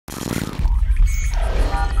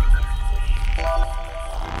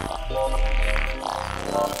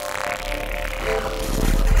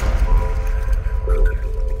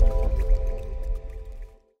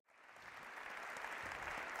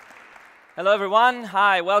Hello, everyone.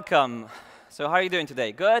 Hi, welcome. So how are you doing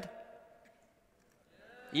today? Good?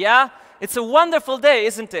 Yeah? It's a wonderful day,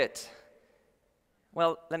 isn't it?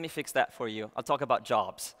 Well, let me fix that for you. I'll talk about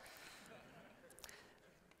jobs.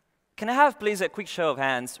 Can I have, please, a quick show of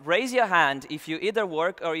hands? Raise your hand if you either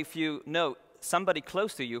work or if you know somebody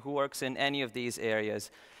close to you who works in any of these areas.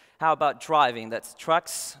 How about driving? That's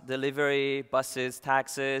trucks, delivery, buses,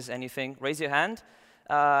 taxis, anything. Raise your hand.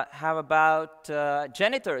 How about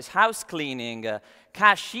janitors, house cleaning,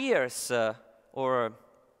 cashiers, or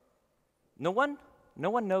no one? No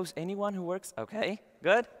one knows anyone who works? Okay,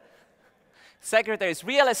 good. Secretaries,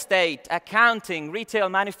 real estate, accounting, retail,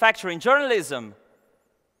 manufacturing, journalism.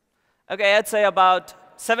 Okay, I'd say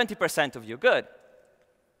about 70% of you. Good.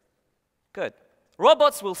 Good.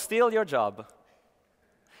 Robots will steal your job.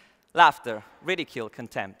 Laughter, ridicule,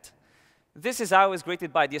 contempt. This is how I was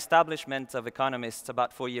greeted by the establishment of economists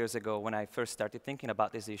about 4 years ago when I first started thinking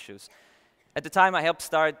about these issues. At the time, I helped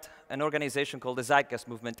start an organization called the Zeitgeist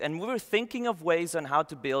Movement, and we were thinking of ways on how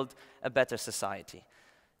to build a better society.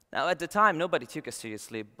 Now, at the time, nobody took us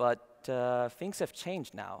seriously, but things have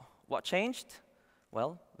changed now. What changed?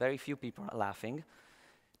 Well, very few people are laughing.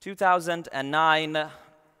 2009,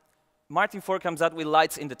 Martin Ford comes out with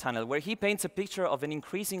Lights in the Tunnel, where he paints a picture of an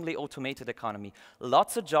increasingly automated economy.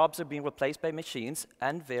 Lots of jobs are being replaced by machines,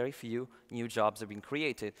 and very few new jobs are being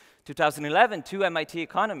created. 2011, two MIT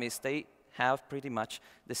economists, they have pretty much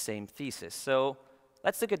the same thesis. So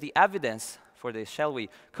let's look at the evidence for this, shall we?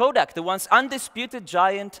 Kodak, the once undisputed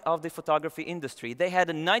giant of the photography industry, they had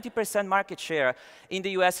a 90% market share in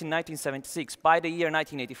the US in 1976. By the year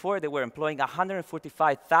 1984, they were employing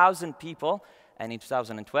 145,000 people, and in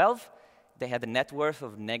 2012, they had a net worth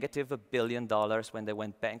of negative $1 billion when they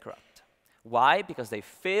went bankrupt. Why? Because they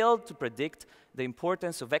failed to predict the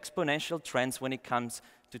importance of exponential trends when it comes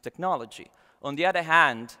to technology. On the other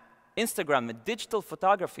hand, Instagram, a digital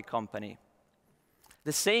photography company,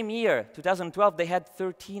 the same year, 2012, they had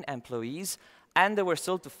 13 employees, and they were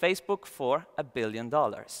sold to Facebook for $1 billion.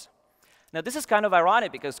 Now, this is kind of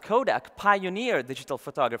ironic because Kodak pioneered digital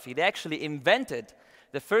photography. They actually invented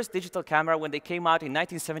the first digital camera when they came out in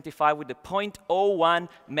 1975 with the 0.01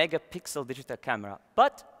 megapixel digital camera.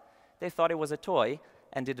 But they thought it was a toy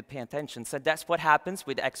and didn't pay attention. So that's what happens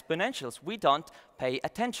with exponentials. We don't pay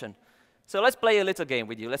attention. So let's play a little game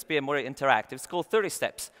with you. Let's be more interactive. It's called 30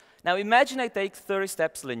 steps. Now imagine I take 30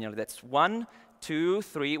 steps linearly. That's 1, 2,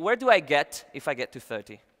 3. Where do I get if I get to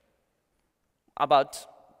 30? About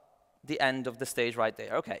the end of the stage right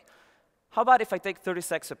there. OK. How about if I take 30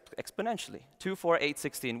 steps exponentially? 2, 4, 8,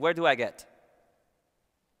 16. Where do I get?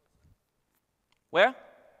 Where?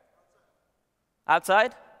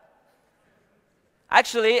 Outside?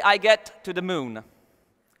 Actually, I get to the moon.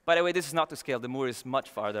 By the way, this is not to scale. The moon is much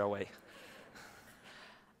farther away.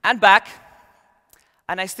 And back.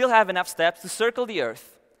 And I still have enough steps to circle the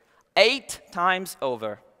Earth 8 times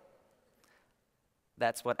over.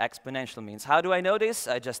 That's what exponential means. How do I know this?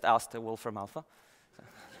 I just asked Wolfram Alpha.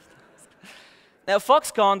 Now,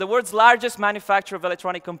 Foxconn, the world's largest manufacturer of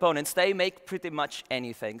electronic components, they make pretty much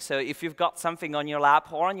anything. So if you've got something on your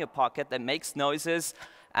lap or on your pocket that makes noises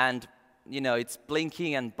and it's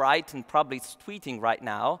blinking and bright and probably it's tweeting right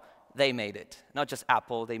now, they made it. Not just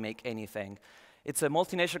Apple, they make anything. It's a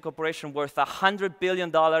multinational corporation worth $100 billion,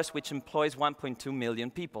 which employs 1.2 million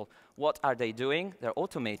people. What are they doing? They're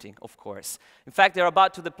automating, of course. In fact, they're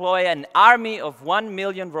about to deploy an army of 1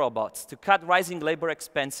 million robots to cut rising labor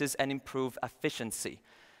expenses and improve efficiency.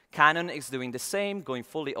 Canon is doing the same, going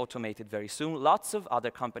fully automated very soon. Lots of other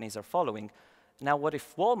companies are following. Now, what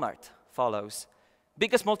if Walmart follows?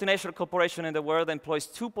 Biggest multinational corporation in the world employs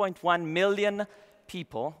 2.1 million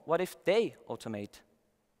people. What if they automate?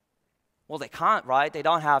 Well, they can't, right? They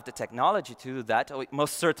don't have the technology to do that. Oh,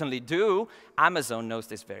 most certainly do. Amazon knows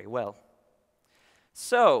this very well.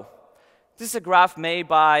 So, this is a graph made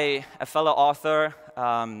by a fellow author,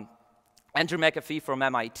 Andrew McAfee from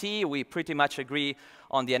MIT. We pretty much agree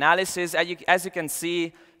on the analysis. As you can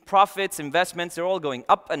see, profits, investments, they're all going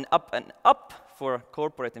up and up and up for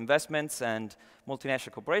corporate investments and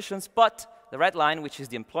multinational corporations. But the red line, which is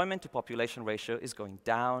the employment to population ratio, is going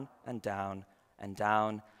down and down and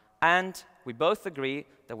down. And we both agree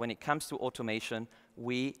that when it comes to automation,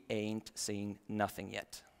 we ain't seen nothing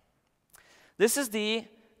yet. This is the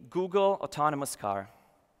Google autonomous car.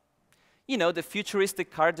 You know, the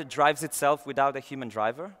futuristic car that drives itself without a human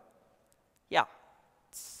driver? Yeah.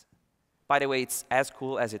 By the way, it's as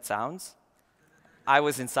cool as it sounds. I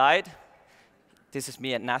was inside. This is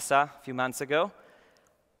me at NASA a few months ago.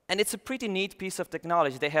 And it's a pretty neat piece of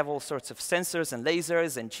technology. They have all sorts of sensors and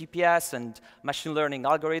lasers and GPS and machine learning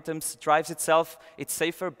algorithms. It drives itself. It's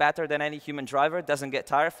safer, better than any human driver. Doesn't get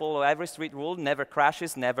tired, follow every street rule, never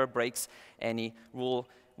crashes, never breaks any rule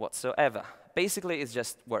whatsoever. Basically, it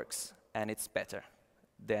just works, and it's better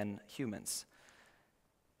than humans.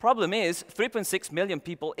 Problem is, 3.6 million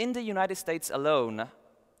people in the United States alone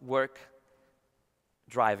work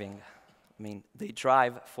driving. I mean, they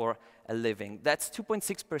drive for a living. That's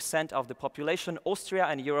 2.6% of the population. Austria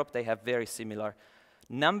and Europe, they have very similar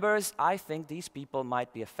numbers. I think these people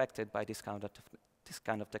might be affected by this kind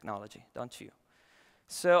of technology, don't you?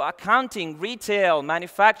 So accounting, retail,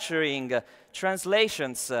 manufacturing,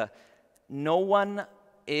 translations, no one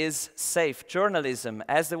is safe. Journalism,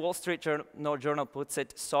 as the Wall Street Journal puts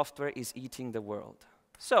it, software is eating the world.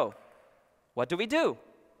 So, what do we do?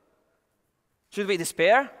 Should we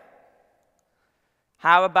despair?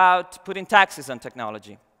 How about putting taxes on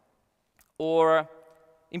technology? Or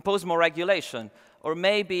impose more regulation? Or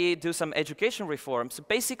maybe do some education reforms?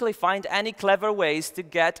 Basically find any clever ways to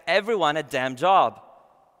get everyone a damn job.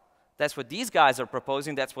 That's what these guys are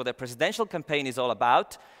proposing. That's what their presidential campaign is all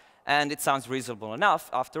about. And it sounds reasonable enough.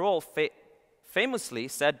 After all, famously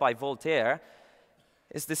said by Voltaire,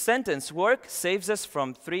 is the sentence, work saves us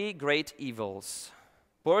from three great evils: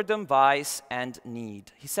 boredom, vice, and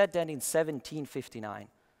need. He said that in 1759.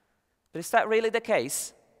 But is that really the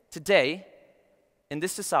case? Today, in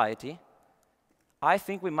this society, I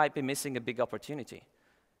think we might be missing a big opportunity.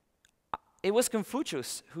 It was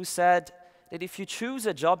Confucius who said that if you choose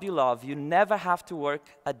a job you love, you never have to work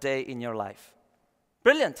a day in your life.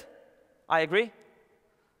 Brilliant. I agree.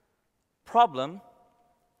 Problem,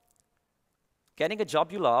 getting a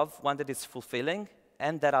job you love, one that is fulfilling,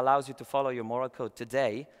 and that allows you to follow your moral code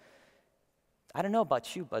today, I don't know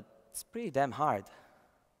about you, but it's pretty damn hard.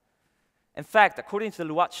 In fact, according to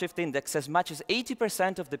the Luat Shift Index, as much as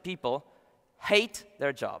 80% of the people hate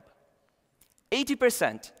their job.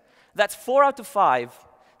 80%. That's 4 out of 5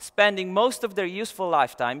 spending most of their useful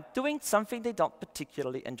lifetime doing something they don't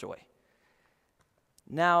particularly enjoy.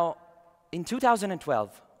 Now, in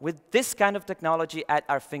 2012, with this kind of technology at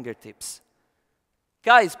our fingertips,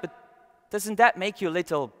 guys, but doesn't that make you a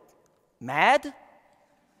little mad? A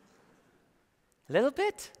little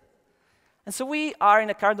bit? And so we are in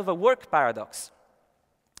a kind of a work paradox,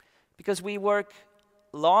 because we work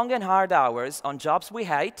long and hard hours on jobs we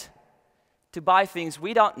hate to buy things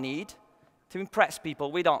we don't need to impress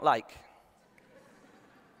people we don't like.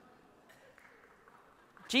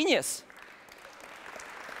 Genius.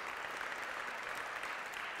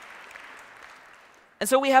 And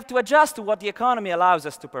so we have to adjust to what the economy allows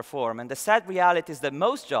us to perform. And the sad reality is that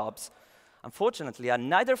most jobs, unfortunately, are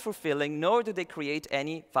neither fulfilling nor do they create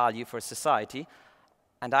any value for society.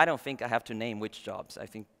 And I don't think I have to name which jobs. I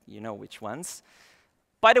think you know which ones.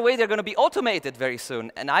 By the way, they're going to be automated very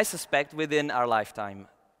soon, and I suspect within our lifetime.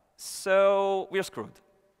 So we're screwed.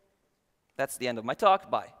 That's the end of my talk.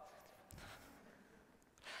 Bye.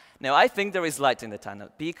 Now, I think there is light in the tunnel,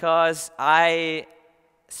 because I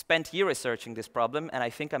spent years researching this problem, and I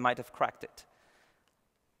think I might have cracked it.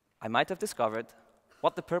 I might have discovered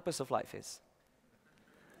what the purpose of life is.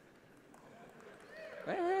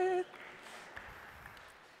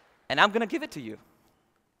 And I'm going to give it to you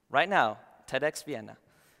right now, TEDxVienna.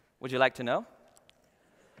 Would you like to know?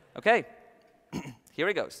 Okay, here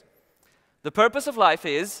it goes. The purpose of life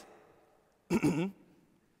is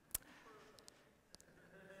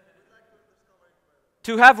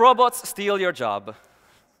to have robots steal your job.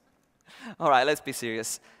 All right, let's be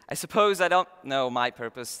serious. I suppose I don't know my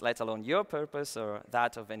purpose, let alone your purpose or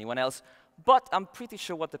that of anyone else, but I'm pretty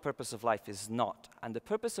sure what the purpose of life is not. And the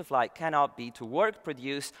purpose of life cannot be to work,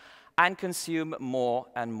 produce, and consume more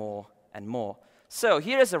and more and more. So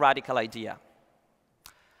here is a radical idea.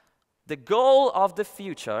 The goal of the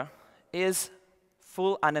future is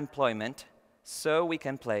full unemployment so we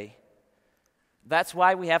can play. That's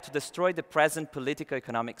why we have to destroy the present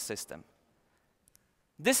politico-economic system.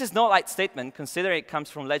 This is no light statement, considering it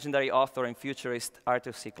comes from legendary author and futurist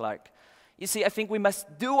Arthur C. Clarke. You see, I think we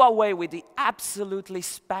must do away with the absolutely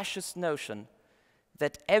specious notion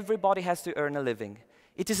that everybody has to earn a living.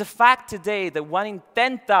 It is a fact today that 1 in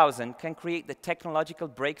 10,000 can create the technological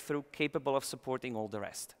breakthrough capable of supporting all the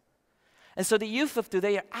rest. And so the youth of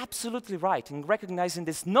today are absolutely right in recognizing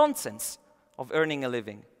this nonsense of earning a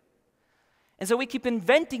living. And so we keep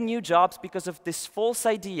inventing new jobs because of this false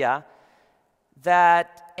idea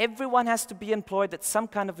that everyone has to be employed at some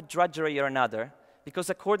kind of a drudgery or another, because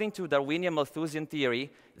according to Darwinian Malthusian theory,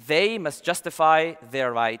 they must justify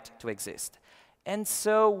their right to exist. And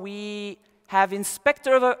so we have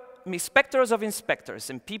inspector inspectors of inspectors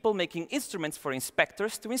and people making instruments for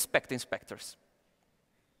inspectors to inspect inspectors.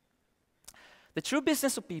 The true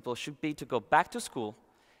business of people should be to go back to school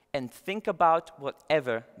and think about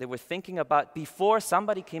whatever they were thinking about before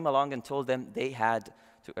somebody came along and told them they had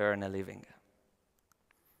to earn a living.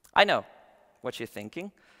 I know what you're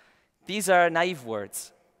thinking. These are naive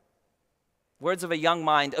words. Words of a young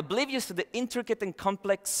mind, oblivious to the intricate and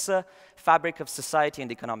complex fabric of society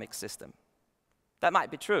and economic system. That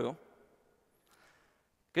might be true.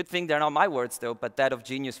 Good thing they're not my words, though, but that of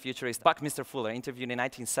genius futurist Buckminster Fuller, interviewed in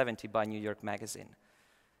 1970 by New York Magazine.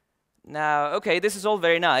 Now, okay, this is all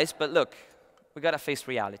very nice, but look, we gotta face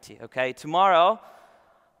reality, okay? Tomorrow,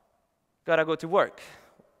 gotta go to work.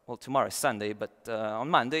 Well, tomorrow's Sunday, but on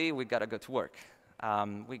Monday, we gotta go to work.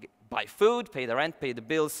 We buy food, pay the rent, pay the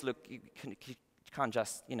bills. Look, you can't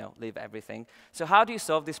just, leave everything. So how do you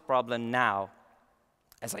solve this problem now?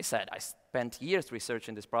 As I said, I spent years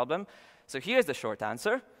researching this problem. So here's the short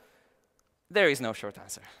answer. There is no short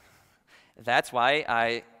answer. That's why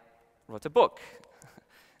I wrote a book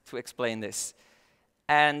to explain this.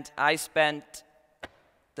 And I spent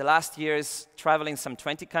the last years traveling some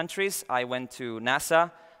 20 countries. I went to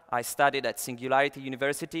NASA. I studied at Singularity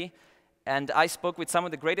University. And I spoke with some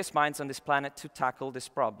of the greatest minds on this planet to tackle this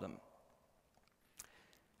problem.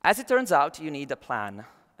 As it turns out, you need a plan.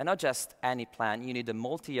 And not just any plan. You need a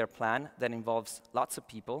multi-year plan that involves lots of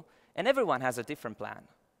people. And everyone has a different plan.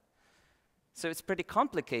 So it's pretty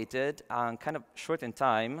complicated, kind of short in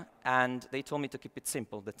time. And they told me to keep it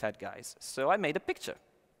simple, the TED guys. So I made a picture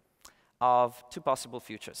of two possible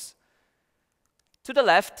futures. To the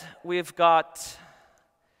left, we've got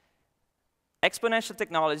exponential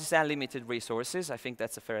technologies and limited resources. I think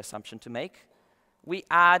that's a fair assumption to make. We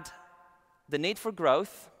add the need for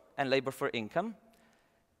growth and labor for income.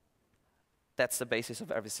 That's the basis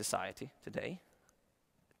of every society today.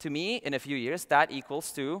 To me, in a few years, that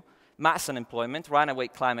equals to mass unemployment, runaway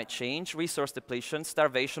climate change, resource depletion,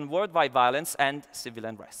 starvation, worldwide violence, and civil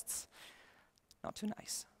unrests. Not too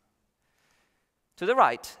nice. To the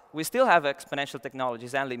right, we still have exponential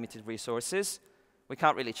technologies and limited resources. We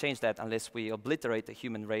can't really change that unless we obliterate the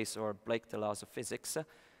human race or break the laws of physics.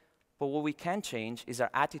 But what we can change is our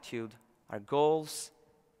attitude, our goals,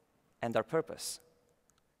 and our purpose.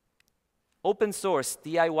 Open source,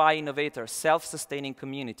 DIY innovators, self-sustaining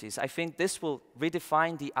communities. I think this will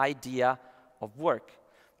redefine the idea of work.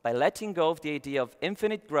 By letting go of the idea of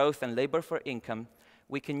infinite growth and labor for income,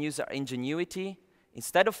 we can use our ingenuity.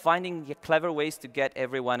 Instead of finding clever ways to get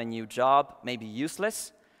everyone a new job, maybe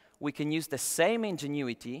useless, we can use the same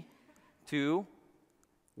ingenuity to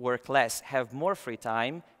work less, have more free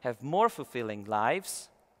time, have more fulfilling lives,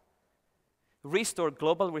 restore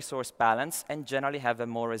global resource balance, and generally have a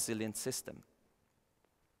more resilient system.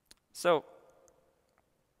 So,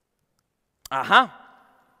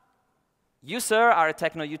 you, sir, are a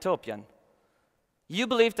techno-utopian. You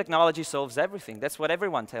believe technology solves everything. That's what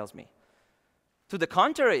everyone tells me. To the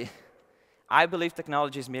contrary, I believe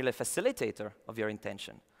technology is merely a facilitator of your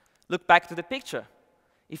intention. Look back to the picture.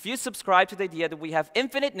 If you subscribe to the idea that we have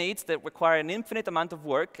infinite needs that require an infinite amount of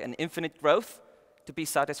work and infinite growth to be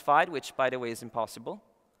satisfied, which, by the way, is impossible,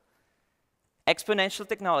 exponential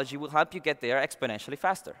technology will help you get there exponentially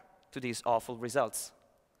faster to these awful results.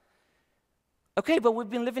 Okay, but we've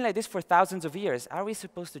been living like this for thousands of years. Are we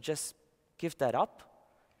supposed to just give that up?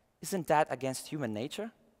 Isn't that against human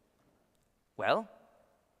nature? Well,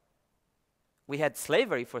 we had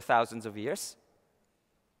slavery for thousands of years.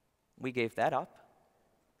 We gave that up.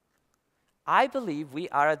 I believe we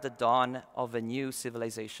are at the dawn of a new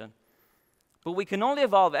civilization. But we can only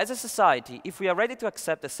evolve as a society if we are ready to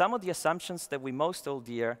accept that some of the assumptions that we most hold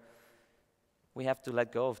dear, we have to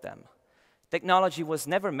let go of them. Technology was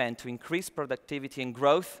never meant to increase productivity and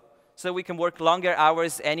growth so we can work longer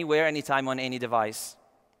hours anywhere, anytime, on any device.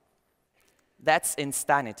 That's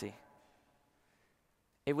insanity.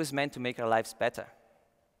 It was meant to make our lives better.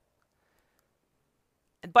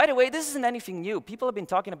 And by the way, this isn't anything new. People have been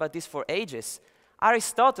talking about this for ages.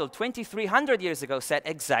 Aristotle, 2,300 years ago, said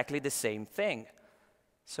exactly the same thing.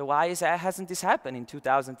 So why hasn't this happened in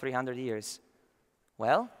 2,300 years?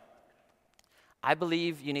 Well, I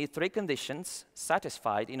believe you need three conditions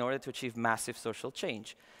satisfied in order to achieve massive social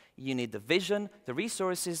change. You need the vision, the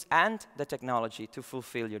resources, and the technology to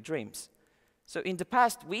fulfill your dreams. So in the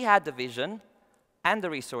past, we had the vision and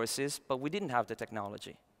the resources, but we didn't have the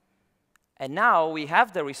technology. And now we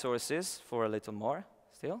have the resources for a little more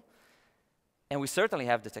still. And we certainly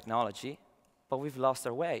have the technology, but we've lost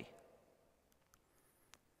our way.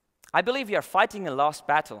 I believe we are fighting a lost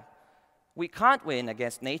battle. We can't win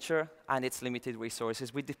against nature and its limited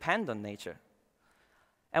resources. We depend on nature.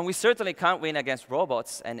 And we certainly can't win against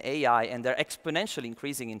robots and AI and their exponentially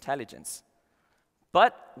increasing intelligence.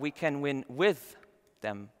 But we can win with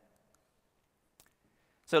them.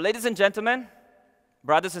 So, ladies and gentlemen,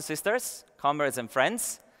 brothers and sisters, comrades and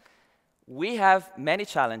friends, we have many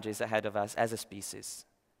challenges ahead of us as a species,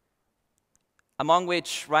 among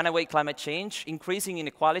which runaway climate change, increasing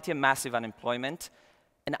inequality, and massive unemployment.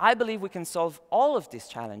 And I believe we can solve all of these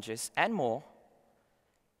challenges and more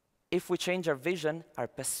if we change our vision, our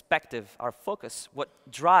perspective, our focus, what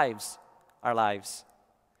drives our lives.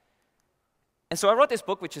 And so I wrote this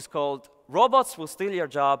book, which is called Robots Will Steal Your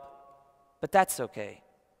Job, but That's Okay.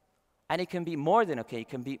 And it can be more than okay, it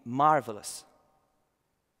can be marvelous.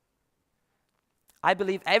 I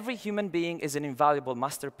believe every human being is an invaluable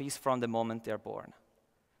masterpiece from the moment they're born.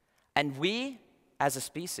 And we, as a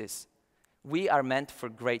species, we are meant for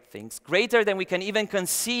great things, greater than we can even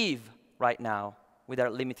conceive right now with our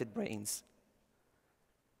limited brains.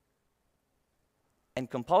 And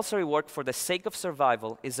compulsory work for the sake of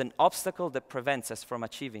survival is an obstacle that prevents us from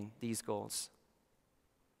achieving these goals.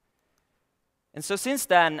 And so since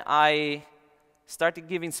then, I started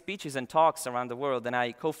giving speeches and talks around the world, and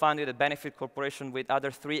I co-founded a benefit corporation with other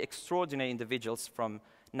 3 extraordinary individuals from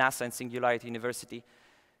NASA and Singularity University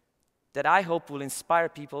that I hope will inspire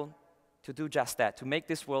people to do just that, to make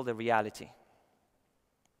this world a reality,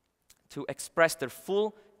 to express their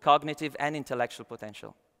full cognitive and intellectual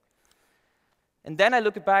potential. And then I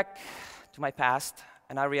look back to my past,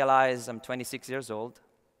 and I realize I'm 26 years old,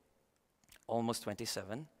 almost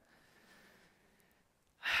 27.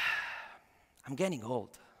 I'm getting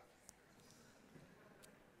old.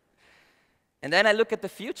 And then I look at the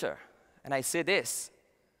future, and I say this.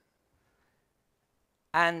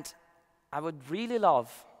 And I would really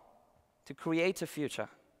love to create a future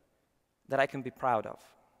that I can be proud of.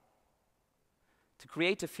 To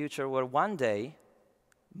create a future where one day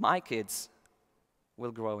my kids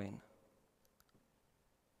will grow in.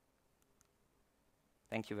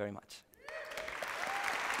 Thank you very much.